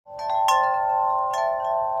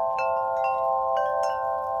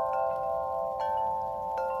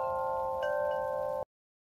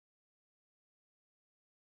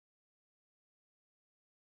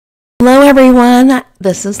everyone,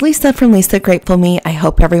 this is Lisa from Lisa Grateful Me. I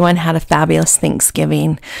hope everyone had a fabulous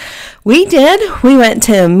Thanksgiving. We did. We went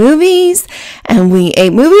to movies and we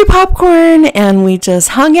ate movie popcorn and we just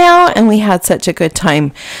hung out and we had such a good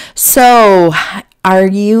time. So are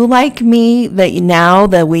you like me that now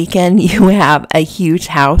the weekend you have a huge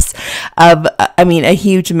a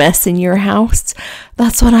huge mess in your house?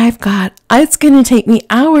 That's what I've got. It's going to take me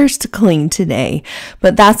hours to clean today,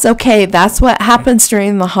 but that's okay. That's what happens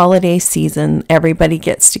during the holiday season. Everybody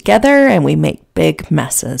gets together and we make big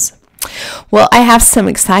messes. Well, I have some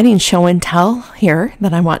exciting show and tell here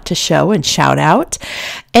that I want to show and shout out.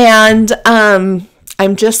 And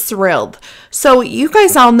I'm just thrilled. So you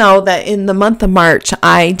guys all know that in the month of March,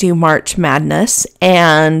 I do March Madness,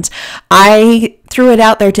 and I threw it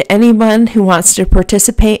out there to anyone who wants to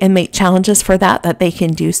participate and make challenges for that they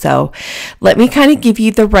can do so. Let me kind of give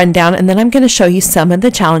you the rundown, and then I'm going to show you some of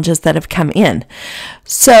the challenges that have come in.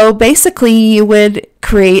 So basically, you would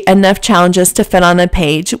create enough challenges to fit on a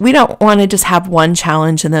page. We don't want to just have one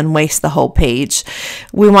challenge and then waste the whole page.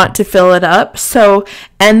 We want to fill it up.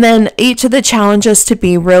 And then each of the challenges to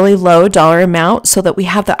be really low dollar amount so that we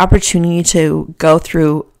have the opportunity to go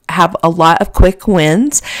through, have a lot of quick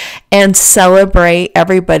wins, and celebrate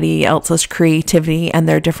everybody else's creativity and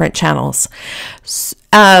their different channels.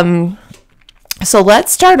 So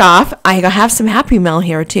let's start off. I have some Happy Mail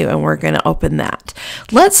here too, and we're going to open that.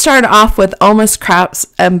 Let's start off with Almost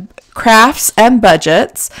Crafts and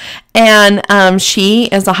Budgets. And she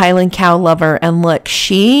is a Highland Cow lover. And look,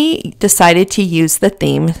 she decided to use the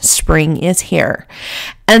theme Spring is Here.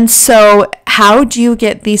 And so how do you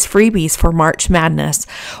get these freebies for March Madness?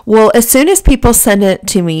 Well, as soon as people send it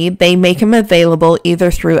to me, they make them available either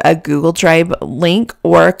through a Google Drive link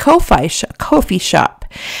or a Ko-fi shop.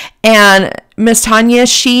 And Miss Tanya,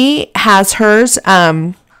 she has hers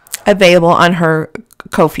available on her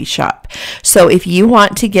Ko-fi shop. So if you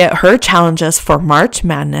want to get her challenges for March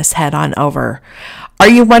Madness, head on over. Are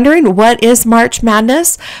you wondering what is March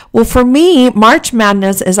Madness? Well, for me, March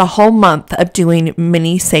Madness is a whole month of doing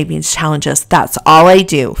mini savings challenges. That's all I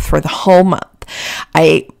do for the whole month.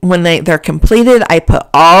 When they're completed, I put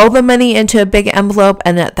all the money into a big envelope,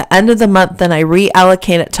 and at the end of the month, then I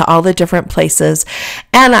reallocate it to all the different places,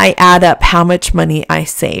 and I add up how much money I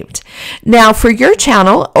saved. Now, for your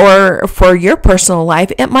channel or for your personal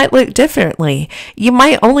life, it might look differently. You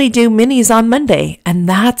might only do minis on Monday, and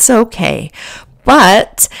that's okay.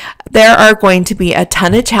 But there are going to be a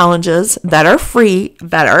ton of challenges that are free,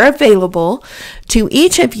 that are available to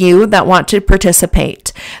each of you that want to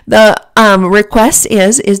participate. The request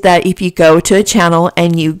is that if you go to a channel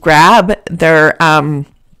and you grab their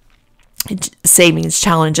savings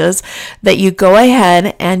challenges, that you go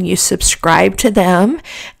ahead and you subscribe to them,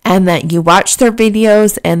 and that you watch their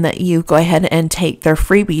videos, and that you go ahead and take their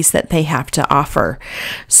freebies that they have to offer.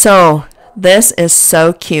 So this is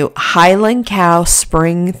so cute. Highland Cow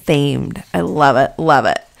spring themed. I love it. Love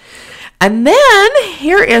it. And then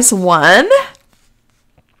here is one.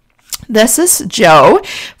 This is Joe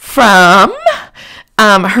from,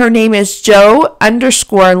 her name is Joe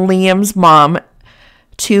 _ Liam's mom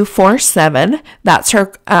 247. That's her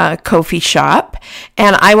Ko-fi shop.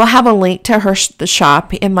 And I will have a link to the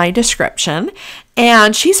shop in my description.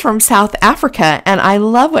 And she's from South Africa. And I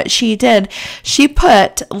love what she did. She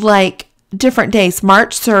put like different days.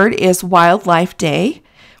 March 3rd is Wildlife Day,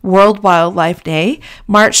 World Wildlife Day.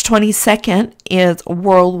 March 22nd is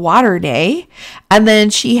World Water Day. And then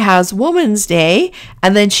she has Women's Day.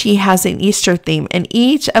 And then she has an Easter theme. And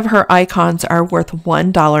each of her icons are worth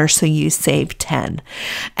 $1, so you save 10.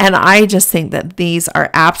 And I just think that these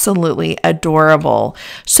are absolutely adorable.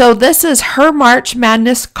 So this is her March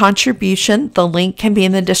Madness contribution. The link can be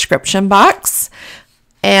in the description box.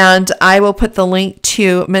 And I will put the link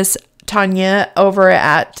to Miss Tanya over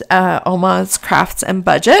at Almost Crafts and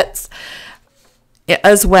Budgets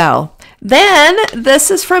as well. Then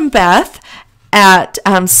this is from Beth at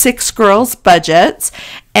Six Girls Budgets,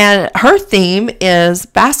 and her theme is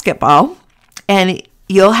basketball. And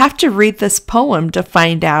you'll have to read this poem to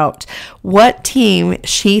find out what team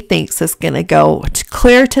she thinks is going to go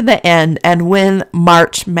clear to the end and win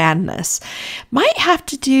March Madness. Might have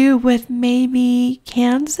to do with maybe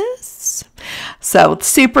Kansas. So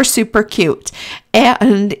super, super cute.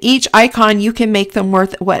 And each icon, you can make them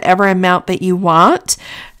worth whatever amount that you want.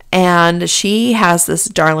 And she has this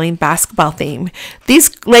darling basketball theme.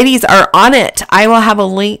 These ladies are on it. I will have a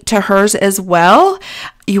link to hers as well.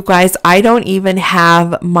 You guys, I don't even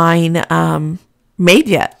have mine made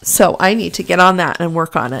yet. So I need to get on that and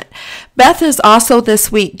work on it. Beth is also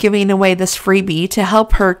this week giving away this freebie to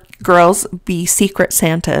help her girls be secret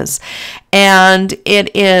Santas. And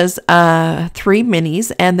it is 3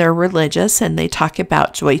 minis, and they're religious, and they talk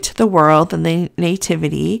about joy to the world and the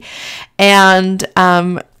nativity. And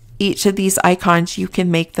each of these icons, you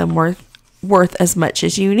can make them worth as much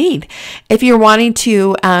as you need. If you're wanting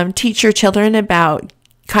to teach your children about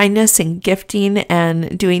kindness and gifting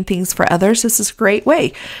and doing things for others, this is a great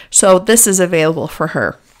way. So this is available for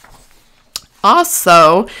her.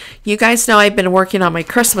 Also, you guys know I've been working on my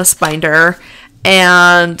Christmas binder.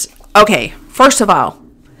 And okay, first of all,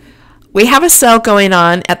 we have a sale going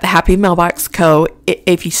on at the Happy Mailbox Co.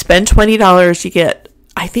 If you spend $20, you get,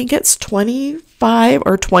 I think it's 25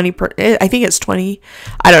 or 20 I think it's 20.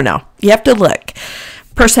 I don't know. You have to look.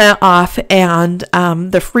 % off. And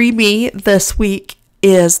the freebie this week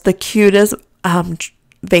is the cutest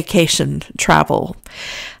vacation travel.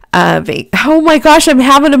 Oh my gosh, I'm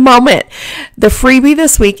having a moment. The freebie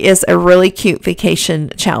this week is a really cute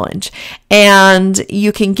vacation challenge. And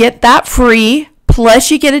you can get that free, plus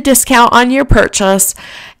you get a discount on your purchase.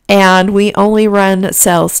 And we only run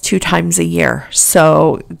sales 2 times a year.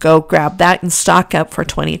 So go grab that and stock up for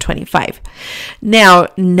 2025. Now,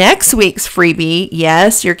 next week's freebie,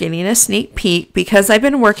 yes, you're getting a sneak peek because I've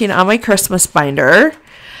been working on my Christmas binder.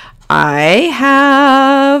 I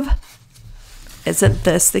have, isn't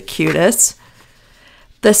this the cutest?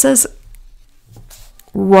 This is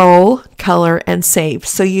roll, color, and save.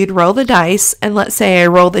 So you'd roll the dice, and let's say I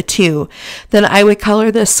roll the 2, then I would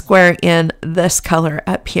color this square in this color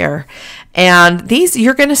up here. And these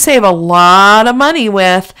you're going to save a lot of money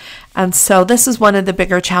with. And so this is one of the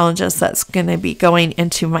bigger challenges that's going to be going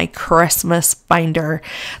into my Christmas binder.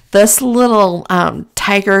 This little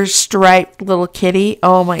tiger striped little kitty,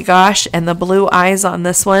 oh my gosh, and the blue eyes on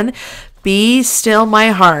this one, be still my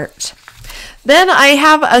heart. Then I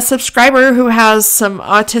have a subscriber who has some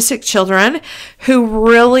autistic children who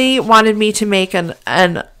really wanted me to make an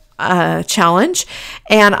challenge.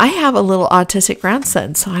 And I have a little autistic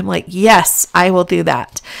grandson. So I'm like, yes, I will do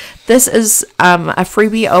that. This is a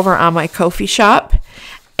freebie over on my Ko-fi shop.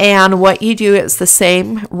 And what you do is the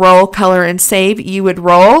same, roll, color, and save. You would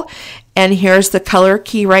roll, and here's the color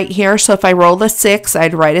key right here. So if I roll a 6,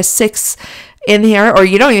 I'd write a 6 in here. Or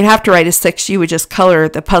you don't even have to write a 6. You would just color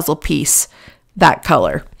the puzzle piece that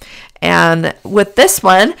color. And with this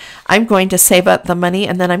one, I'm going to save up the money,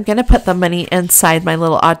 and then I'm going to put the money inside my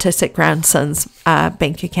little autistic grandson's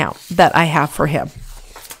bank account that I have for him.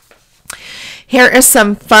 Here is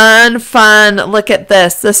some fun. Look at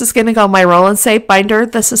this. This is going to go my roll and save binder.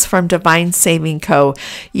 This is from Divine Saving Co.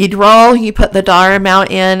 You'd roll, you put the dollar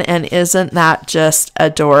amount in, and isn't that just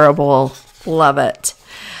adorable? Love it.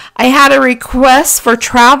 I had a request for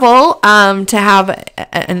travel to have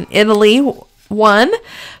an Italy one.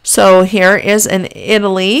 So here is an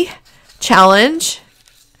Italy challenge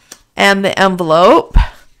and the envelope.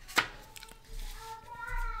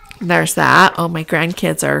 There's that. Oh, my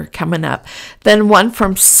grandkids are coming up. Then one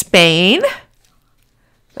from Spain.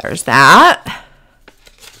 There's that.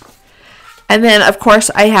 And then, of course,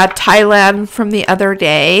 I had Thailand from the other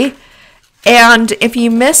day. And if you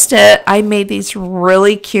missed it, I made these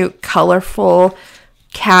really cute, colorful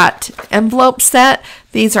cat envelope set.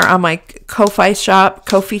 These are on my Ko-fi shop.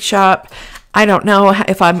 I don't know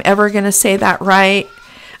if I'm ever going to say that right.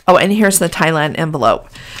 Oh, and here's the Thailand envelope.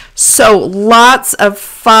 So lots of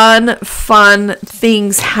fun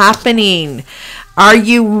things happening. Are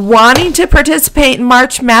you wanting to participate in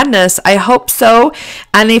March Madness? I hope so.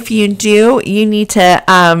 And if you do, you need to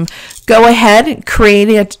go ahead and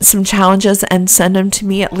create some challenges and send them to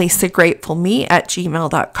me at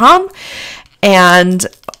lisagratefulme@gmail.com. And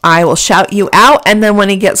I will shout you out. And then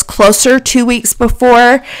when it gets closer, 2 weeks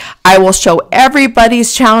before, I will show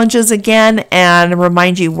everybody's challenges again and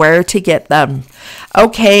remind you where to get them.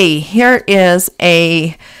 Okay, here is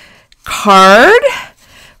a card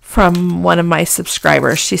from one of my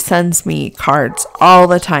subscribers. She sends me cards all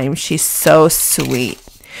the time. She's so sweet.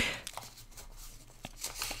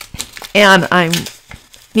 And I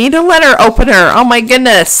need a letter opener. Oh my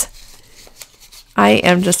goodness. I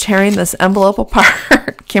am just tearing this envelope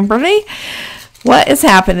apart. Kimberly, what is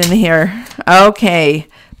happening here? Okay,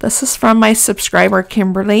 this is from my subscriber,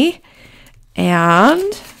 Kimberly.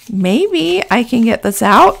 And maybe I can get this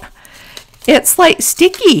out. It's like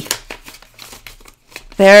sticky.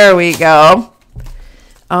 There we go.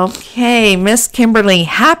 Okay, Miss Kimberly,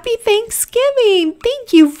 happy Thanksgiving.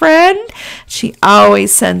 Thank you, friend. She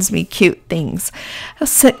always sends me cute things.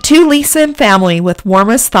 To Lisa and family, with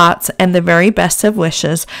warmest thoughts and the very best of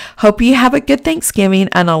wishes. Hope you have a good Thanksgiving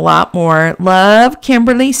and a lot more. Love,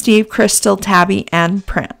 Kimberly, Steve, Crystal, Tabby, and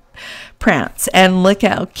Prance. And look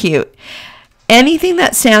how cute. Anything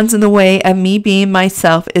that stands in the way of me being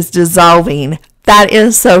myself is dissolving. That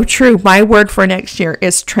is so true. My word for next year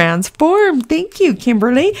is transform. Thank you,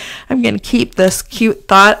 Kimberly. I'm going to keep this cute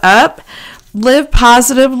thought up. Live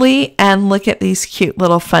positively, and look at these cute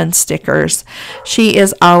little fun stickers. She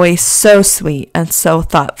is always so sweet and so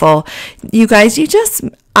thoughtful. You guys,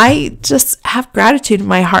 I just have gratitude in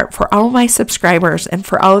my heart for all my subscribers and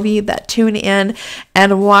for all of you that tune in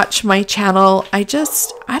and watch my channel. I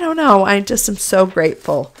don't know. I just am so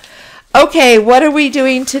grateful. Okay, what are we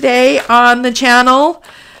doing today on the channel?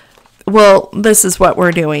 Well, this is what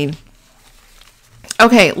we're doing.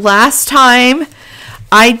 Okay, last time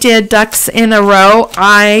I did ducks in a row.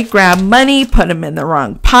 I grabbed money, put them in the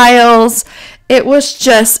wrong piles. It was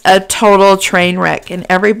just a total train wreck, and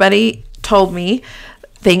everybody told me,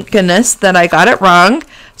 thank goodness, that I got it wrong.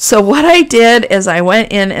 So what I did is I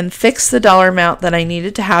went in and fixed the dollar amount that I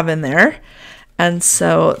needed to have in there. And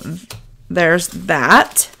so there's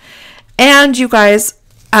that. And you guys,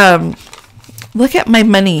 look at my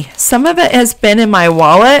money. Some of it has been in my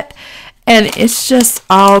wallet, and it's just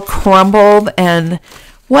all crumbled, and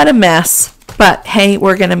what a mess. But hey,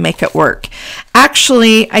 we're going to make it work.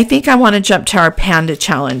 Actually, I think I want to jump to our Panda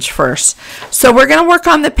Challenge first. So we're going to work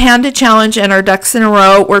on the Panda Challenge and our ducks in a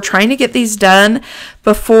row. We're trying to get these done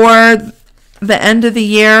before the end of the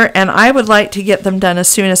year, and I would like to get them done as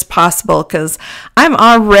soon as possible because I'm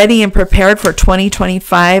all ready and prepared for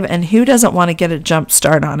 2025, and who doesn't want to get a jump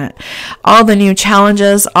start on it? All the new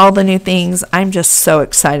challenges, all the new things, I'm just so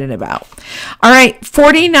excited about. All right,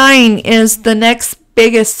 49 is the next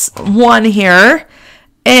biggest one here,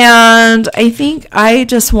 and I think I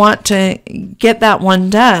just want to get that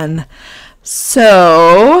one done.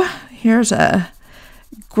 So here's a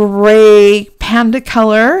gray panda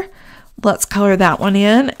color. Let's color that one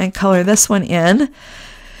in and color this one in.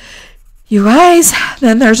 You guys,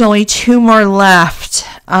 then there's only 2 more left.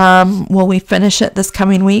 Will we finish it this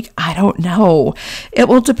coming week? I don't know. It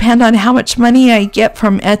will depend on how much money I get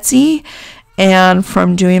from Etsy and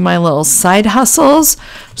from doing my little side hustles.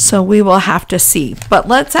 So we will have to see. But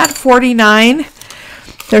let's add 49.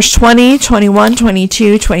 There's 20, 21,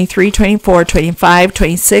 22, 23, 24, 25,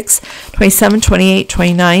 26, 27, 28,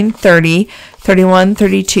 29, 30, 31,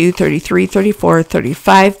 32, 33, 34,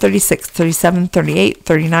 35, 36, 37, 38,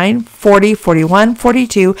 39, 40, 41,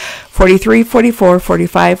 42, 43, 44,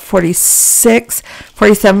 45, 46,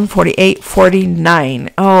 47, 48,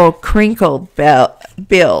 49. Oh, crinkled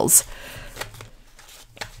bills.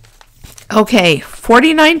 Okay,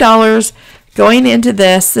 $49 going into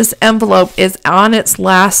this. This envelope is on its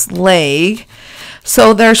last leg.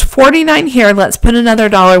 So there's 49 here. Let's put another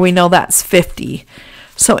dollar. We know that's 50.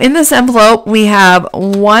 So in this envelope, we have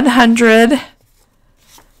 100,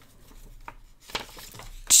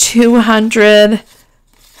 200,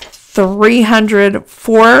 300,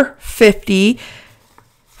 450,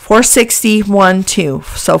 460, 1, 2.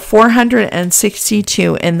 So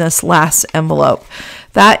 462 in this last envelope.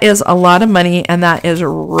 That is a lot of money, and that is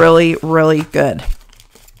really, really good.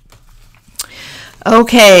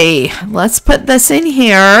 Okay, let's put this in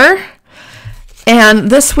here. And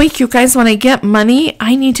this week, you guys, when I get money,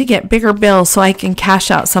 I need to get bigger bills so I can cash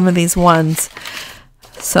out some of these ones.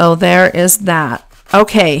 So there is that.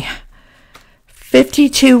 Okay,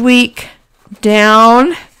 52 week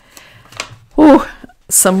down. Ooh,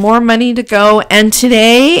 some more money to go. And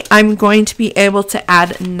today, I'm going to be able to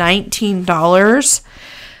add $19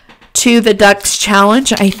 to the Ducks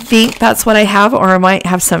Challenge. I think that's what I have, or I might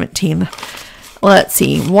have 17. Let's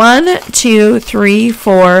see. 1, 2, 3,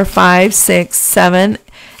 4, 5, 6, 7,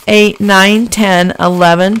 8, 9, 10,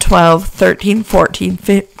 11, 12, 13, 14,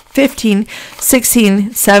 15,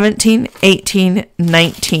 16, 17, 18,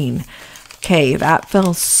 19. Okay, that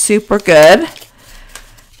feels super good.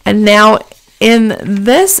 And now in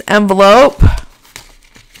this envelope,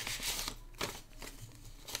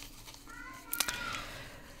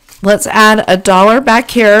 let's add $1 back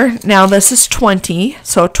here. Now this is 20.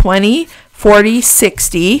 So 20, 40,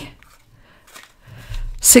 60,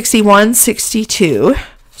 61, 62.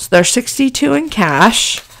 So there's 62 in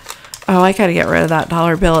cash. Oh, I got to get rid of that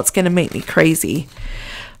dollar bill. It's going to make me crazy.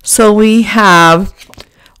 So we have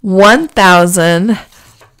 1,000,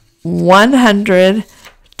 100,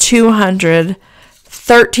 200,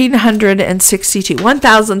 1,362,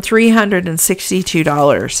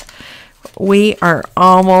 $1,362. we are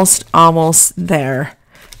almost there.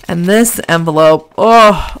 And this envelope,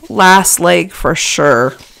 oh, last leg for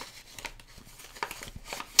sure.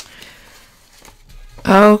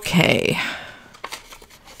 Okay.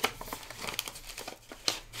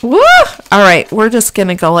 Woo! All right, we're just going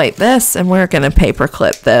to go like this, and we're going to paper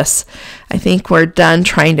clip this. I think we're done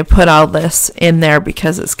trying to put all this in there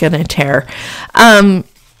because it's going to tear.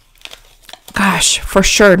 Gosh, for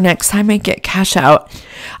sure, next time I get cash out,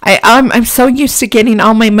 I'm so used to getting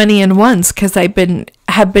all my money in once because have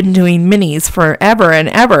been doing minis forever and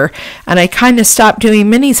ever, and I kind of stopped doing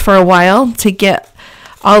minis for a while to get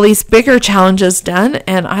all these bigger challenges done,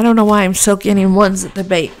 and I don't know why I'm still getting ones at the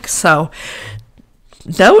bank. So,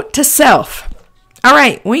 note to self. All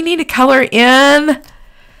right, we need to color in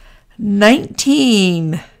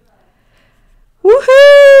 19.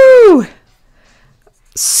 Woohoo!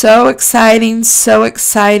 So exciting, so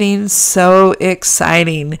exciting, so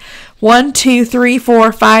exciting. 1, 2, 3,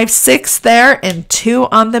 4, 5, 6 there, and 2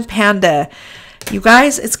 on the panda. You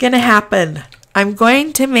guys, it's going to happen. I'm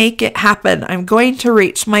going to make it happen. I'm going to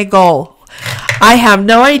reach my goal. I have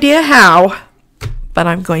no idea how, but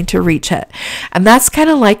I'm going to reach it. And that's kind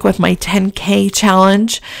of like with my 10K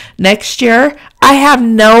challenge next year. I have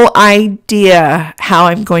no idea how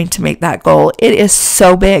I'm going to make that goal. It is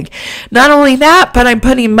so big. Not only that, but I'm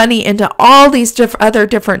putting money into all these other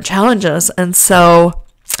different challenges. And so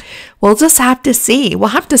we'll just have to see. We'll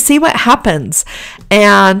have to see what happens.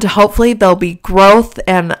 And hopefully there'll be growth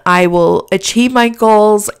and I will achieve my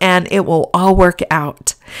goals and it will all work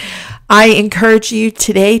out. I encourage you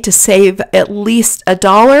today to save at least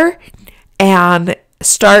 $1 and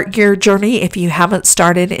start your journey if you haven't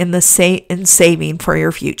started in saving for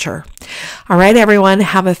your future. All right, everyone,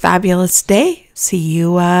 have a fabulous day. See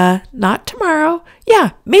you not tomorrow.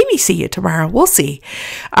 Yeah, maybe see you tomorrow. We'll see.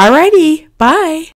 All righty, bye.